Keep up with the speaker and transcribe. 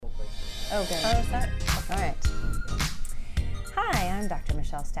Oh, good. Oh, is that? All right. Hi, I'm Dr.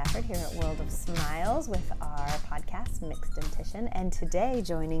 Michelle Stafford here at World of Smiles with our podcast, Mixed Dentition. And today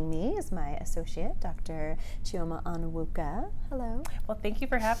joining me is my associate, Dr. Chioma Onwuka. Hello. Well, thank you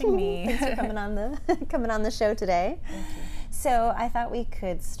for having me. Thanks for coming on the show today. Thank you. So I thought we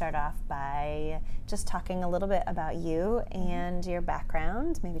could start off by just talking a little bit about you and your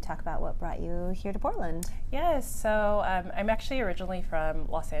background. Maybe talk about what brought you here to Portland. Yes, so I'm actually originally from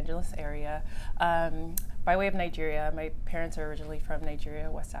Los Angeles area. By way of Nigeria. My parents are originally from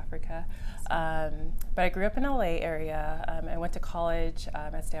Nigeria, West Africa. But I grew up in LA area. I went to college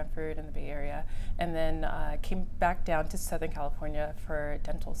at Stanford in the Bay Area, and then came back down to Southern California for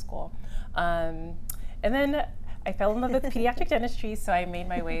dental school. And then I fell in love with pediatric dentistry, so I made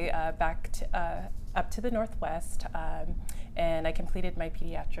my way back to, up to the Northwest, and I completed my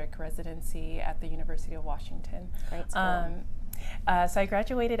pediatric residency at the University of Washington. Great school. So I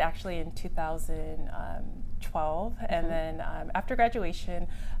graduated actually in 2012, and then after graduation,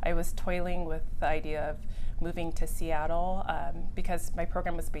 I was toiling with the idea of moving to Seattle because my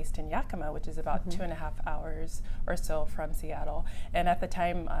program was based in Yakima, which is about 2.5 hours or so from Seattle. And at the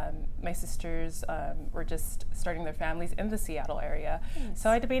time, my sisters were just starting their families in the Seattle area. Nice. So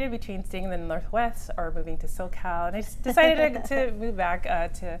I debated between staying in the Northwest or moving to SoCal, and I just decided to move back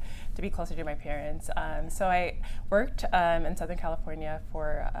to be closer to my parents. So I worked in Southern California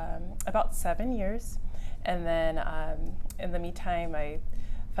for about 7 years, and then in the meantime, I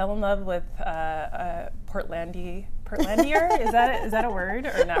fell in love with Portlandier. Is that a word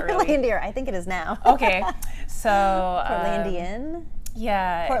or not really? Portlandier, I think it is now. Okay, so Portlandian.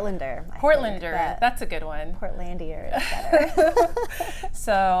 Yeah. Portlander. Portlander. That's a good one. Portlandier is better.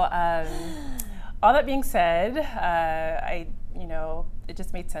 So all that being said, it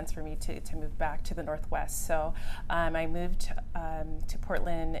just made sense for me to move back to the Northwest. So I moved to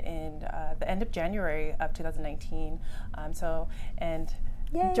Portland in the end of January of 2019.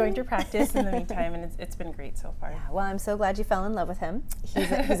 Yay. Joined your practice in the meantime, and it's been great so far. Yeah, well, I'm so glad you fell in love with him.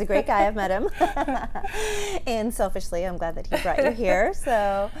 He's a great guy. I've met him. And selfishly, I'm glad that he brought you here.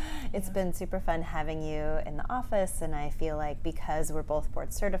 So it's been super fun having you in the office, and I feel like because we're both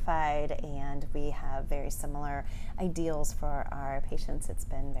board certified and we have very similar ideals for our patients, it's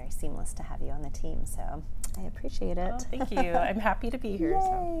been very seamless to have you on the team. So I appreciate it. Oh, thank you. I'm happy to be here.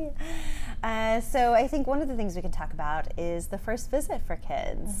 Yay. So I think one of the things we can talk about is the first visit for kids.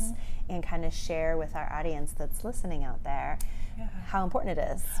 And kind of share with our audience that's listening out there how important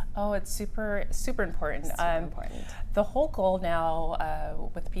it is. Oh, it's super, super important. Super important. The whole goal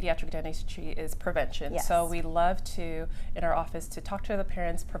now with pediatric dentistry is prevention. Yes. So we love to, in our office, to talk to the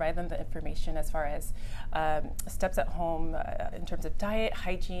parents, provide them the information as far as steps at home in terms of diet,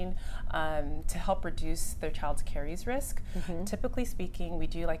 hygiene, to help reduce their child's caries risk. Typically speaking, we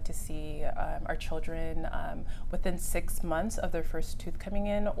do like to see our children within 6 months of their first tooth coming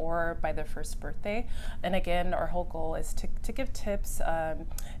in or by their first birthday. And again, our whole goal is to give tips and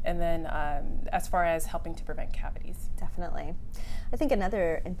then as far as helping to prevent cavities. Definitely. I think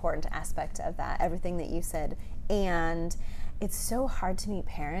another important aspect of that, everything that you said, and it's so hard to meet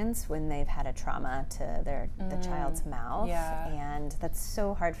parents when they've had a trauma to the child's mouth. Yeah. And that's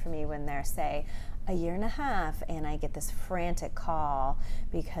so hard for me when they're, say, a year and a half and I get this frantic call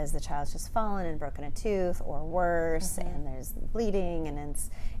because the child's just fallen and broken a tooth or worse, and there's bleeding, and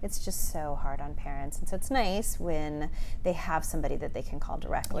it's just so hard on parents. And so it's nice when they have somebody that they can call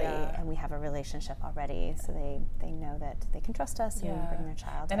directly and we have a relationship already, so they know that they can trust us and bring their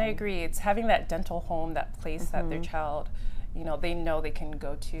child in. I agree. It's having that dental home, that place that their child, they know they can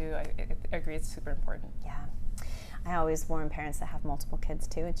go to. I agree, it's super important. Yeah. I always warn parents that have multiple kids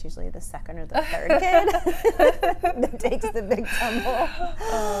too. It's usually the second or the third kid that takes the big tumble.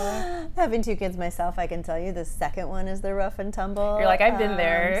 Having 2 kids myself, I can tell you the second one is the rough and tumble. You're like, I've been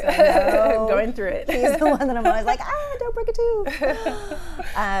there, so going through it. He's the one that I'm always like, don't break a tooth.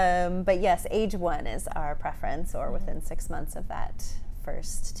 But yes, age 1 is our preference, or within 6 months of that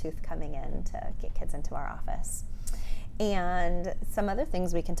first tooth coming in, to get kids into our office. And some other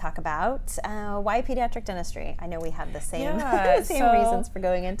things we can talk about. Why pediatric dentistry? I know we have the same reasons for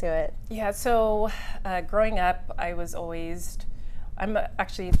going into it. Yeah, so growing up, I'm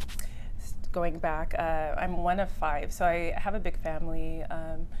actually going back, I'm one of 5, so I have a big family,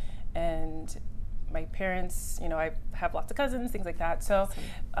 and my parents, I have lots of cousins, things like that. So,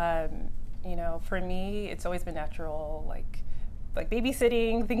 for me, it's always been natural, like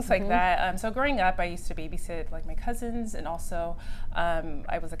babysitting, things like that. So growing up, I used to babysit like my cousins, and also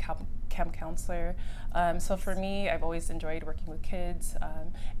I was a camp counselor. So for me, I've always enjoyed working with kids,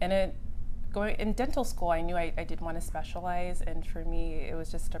 and going in dental school, I knew I did want to specialize, and for me, it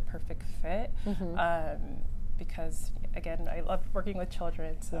was just a perfect fit because, again, I love working with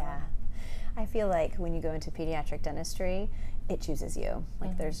children. So. Yeah. I feel like when you go into pediatric dentistry, it chooses you.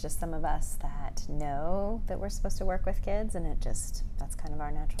 Like there's just some of us that know that we're supposed to work with kids, and that's kind of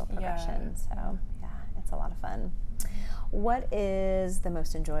our natural progression. So yeah, it's a lot of fun. What is the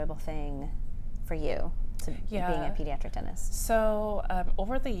most enjoyable thing for you to being a pediatric dentist? So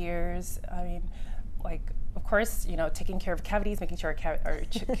over the years, I mean, like, of course, taking care of cavities, making sure our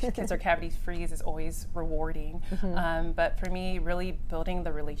kids are cavity free is always rewarding. But for me, really building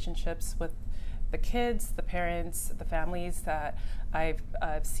the relationships with the kids, the parents, the families that I've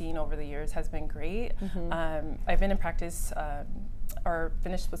seen over the years has been great. I've been in practice or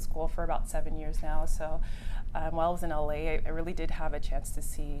finished with school for about 7 years now. So while I was in LA, I really did have a chance to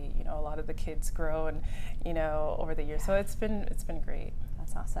see, a lot of the kids grow and, over the years. So it's been great.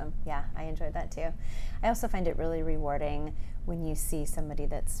 That's awesome. Yeah, I enjoyed that too. I also find it really rewarding when you see somebody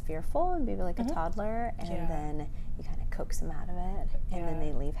that's fearful and maybe like a toddler, and then you kind of coax them out of it, and then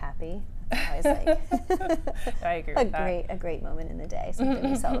they leave happy. That's always like I agree with a great moment in the day, something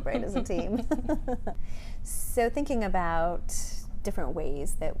to celebrate as a team. So thinking about different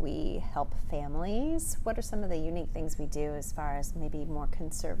ways that we help families, what are some of the unique things we do as far as maybe more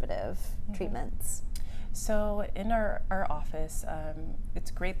conservative treatments? So in our office,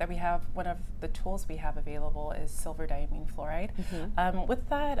 it's great that we have one of the tools we have available is silver diamine fluoride. With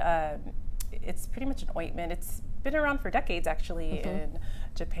that, it's pretty much an ointment. It's been around for decades actually in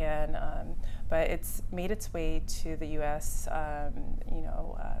Japan, but it's made its way to the U.S.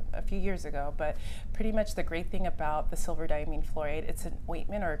 A few years ago. But pretty much the great thing about the silver diamine fluoride, it's an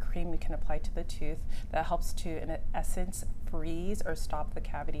ointment or a cream you can apply to the tooth that helps to, in essence, freeze or stop the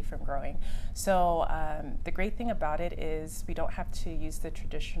cavity from growing. So the great thing about it is we don't have to use the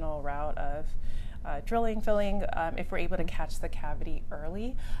traditional route of drilling, filling. If we're able to catch the cavity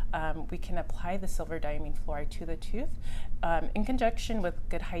early, we can apply the silver diamine fluoride to the tooth in conjunction with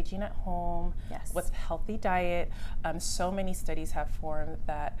good hygiene at home, with healthy diet. So many studies have formed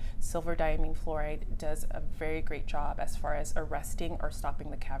that silver diamine fluoride does a very great job as far as arresting or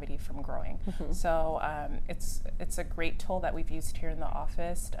stopping the cavity from growing. So it's a great tool that we've used here in the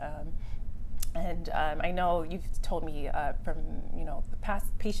office. And I know you've told me from the past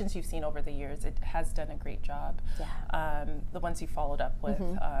patients you've seen over the years, it has done a great job. The ones you followed up with,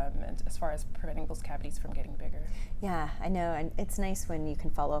 and as far as preventing those cavities from getting bigger. Yeah, I know, and it's nice when you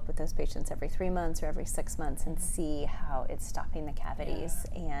can follow up with those patients every 3 months or every 6 months and see how it's stopping the cavities.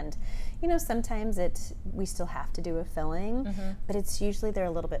 And sometimes we still have to do a filling, but it's usually they're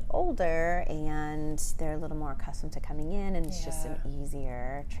a little bit older and they're a little more accustomed to coming in, and it's just an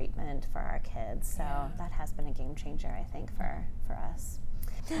easier treatment for our kids. So that has been a game changer, I think, for us.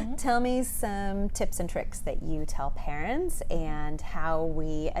 Tell me some tips and tricks that you tell parents and how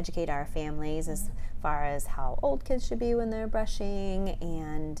we educate our families as far as how old kids should be when they're brushing,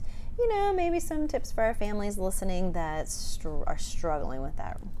 and maybe some tips for our families listening that are struggling with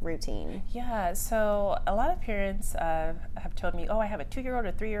that routine. Yeah, so a lot of parents have told me, I have a 2-year-old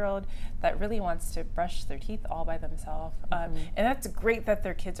or 3-year-old that really wants to brush their teeth all by themselves. And that's great that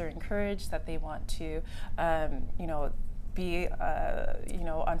their kids are encouraged, that they want to, be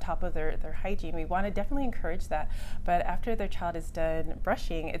on top of their hygiene. We want to definitely encourage that, but after their child is done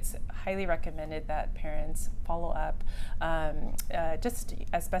brushing, it's highly recommended that parents follow up just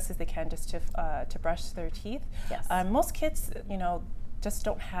as best as they can just to brush their teeth. Most kids just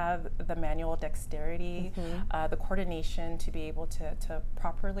don't have the manual dexterity, the coordination to be able to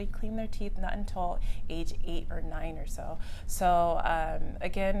properly clean their teeth, not until age 8 or 9 or so. So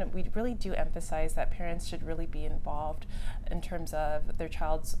again, we really do emphasize that parents should really be involved in terms of their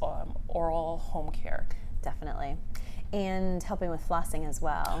child's oral home care. Definitely. And helping with flossing as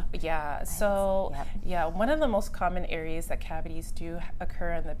well. Yeah, so one of the most common areas that cavities do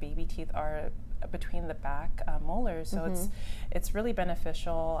occur in the baby teeth are between the back molars. So it's really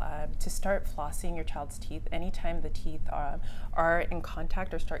beneficial to start flossing your child's teeth anytime the teeth are in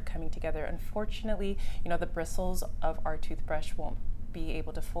contact or start coming together. Unfortunately, the bristles of our toothbrush won't be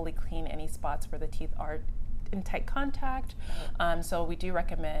able to fully clean any spots where the teeth are in tight contact. So we do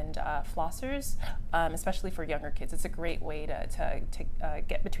recommend flossers, especially for younger kids. It's a great way to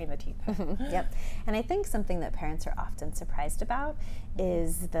get between the teeth. Yep. And I think something that parents are often surprised about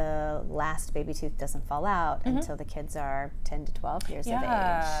is the last baby tooth doesn't fall out until the kids are 10 to 12 years of age.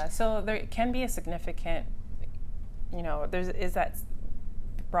 Yeah, so there can be a significant, is that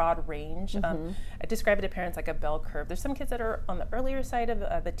broad range. I describe it to parents like a bell curve. There's some kids that are on the earlier side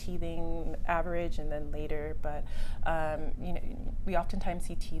of the teething average and then later, but we oftentimes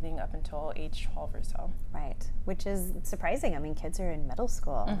see teething up until age 12 or so. Right, which is surprising. I mean, kids are in middle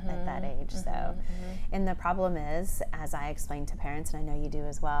school at that age. And the problem is, as I explain to parents, and I know you do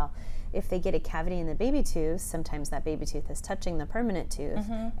as well, if they get a cavity in the baby tooth, sometimes that baby tooth is touching the permanent tooth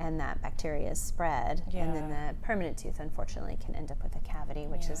and that bacteria is spread. And then the permanent tooth, unfortunately, can end up with a cavity,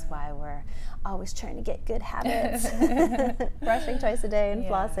 which is why we're always trying to get good habits. Brushing twice a day and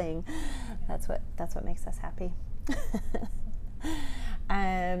flossing. That's what makes us happy.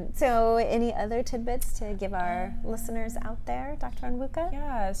 So any other tidbits to give our listeners out there, Dr. Onwuka?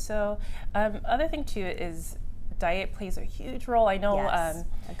 Yeah, so other thing too is diet plays a huge role. I know,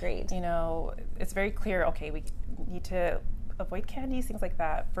 agreed. It's very clear, okay, we need to avoid candies, things like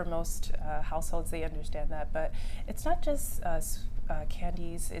that. For most households, they understand that, but it's not just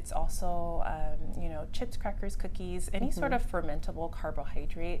candies, it's also, chips, crackers, cookies, any sort of fermentable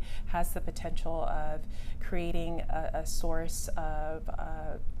carbohydrate has the potential of creating a source of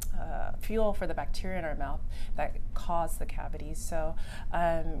fuel for the bacteria in our mouth that cause the cavities. So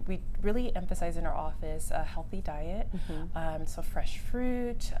we really emphasize in our office a healthy diet. So fresh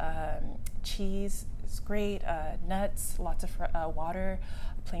fruit, cheese is great, nuts, lots of water,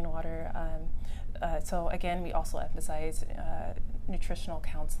 plain water. So again, we also emphasize nutritional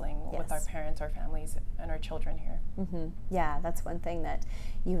counseling with our parents, our families, and our children here. Yeah, that's one thing that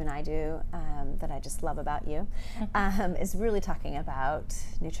you and I do that I just love about you, is really talking about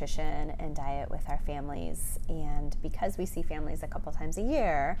nutrition and diet with our families. And because we see families a couple times a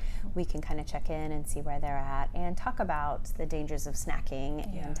year, we can kind of check in and see where they're at and talk about the dangers of snacking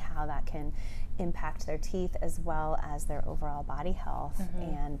and how that can impact their teeth as well as their overall body health,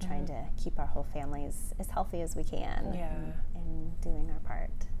 and trying to keep our whole families as healthy as we can and doing our part.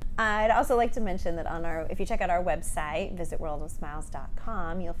 I'd also like to mention that if you check out our website, visit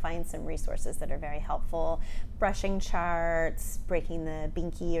worldofsmiles.com, you'll find some resources that are very helpful. Brushing charts, breaking the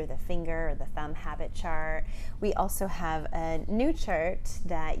binky or the finger or the thumb habit chart. We also have a new chart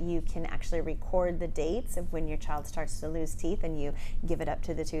that you can actually record the dates of when your child starts to lose teeth, and you give it up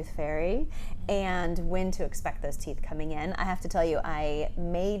to the tooth fairy, and when to expect those teeth coming in. I have to tell you, I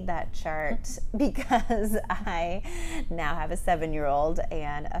made that chart because I now have a 7-year-old,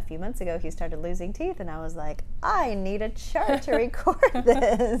 and a few months ago he started losing teeth, and I was like, I need a chart to record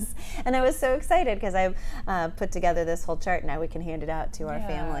this. And I was so excited because I put together this whole chart. Now we can hand it out to our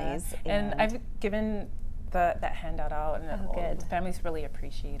families. And I've given that handout out, and the families really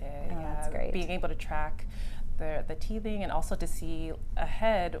appreciate it. That's great. Being able to track the teething, and also to see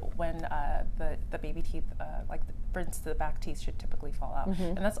ahead when the baby teeth, for instance, the back teeth should typically fall out.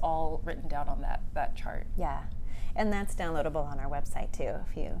 And that's all written down on that chart. Yeah, and that's downloadable on our website too.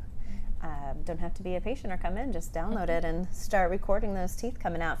 If you don't have to be a patient or come in, just download it and start recording those teeth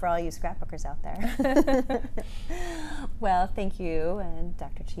coming out for all you scrapbookers out there. Well, thank you, and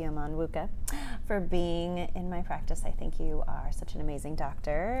Dr. Onwuka, for being in my practice. I think you are such an amazing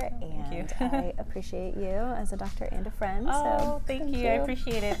doctor, and I appreciate you as a doctor and a friend. Thank you. I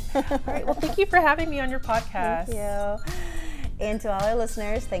appreciate it. All right, well, thank you for having me on your podcast. Thank you. And to all our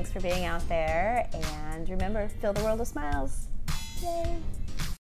listeners, thanks for being out there, and remember, fill the world with smiles. Yay.